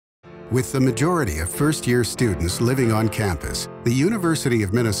With the majority of first-year students living on campus, the University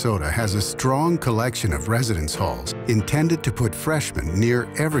of Minnesota has a strong collection of residence halls intended to put freshmen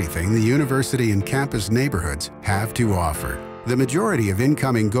near everything the university and campus neighborhoods have to offer. The majority of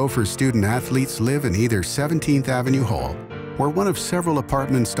incoming Gophers student-athletes live in either 17th Avenue Hall or one of several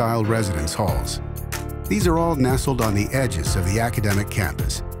apartment-style residence halls. These are all nestled on the edges of the academic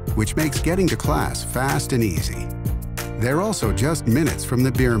campus, which makes getting to class fast and easy. They're also just minutes from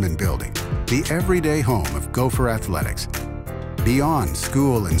the Bierman Building, the everyday home of Gopher athletics. Beyond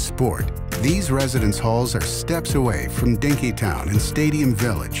school and sport, these residence halls are steps away from Dinkytown and Stadium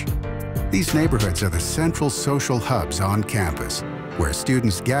Village. These neighborhoods are the central social hubs on campus, where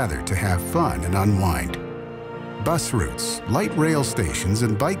students gather to have fun and unwind. Bus routes, light rail stations,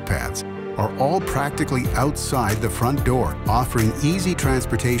 and bike paths are all practically outside the front door, offering easy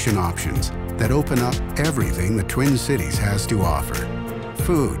transportation options that open up everything the Twin Cities has to offer.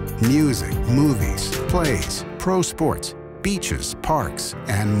 Food, music, movies, plays, pro sports, beaches, parks,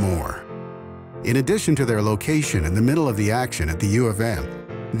 and more. In addition to their location in the middle of the action at the U of M,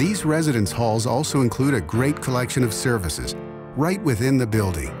 these residence halls also include a great collection of services right within the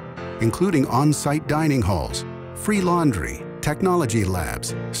building, including on-site dining halls, free laundry, technology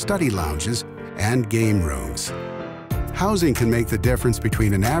labs, study lounges, and game rooms. Housing can make the difference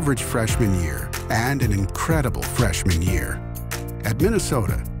between an average freshman year and an incredible freshman year. At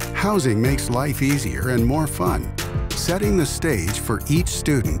Minnesota, housing makes life easier and more fun, setting the stage for each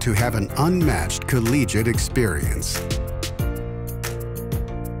student to have an unmatched collegiate experience.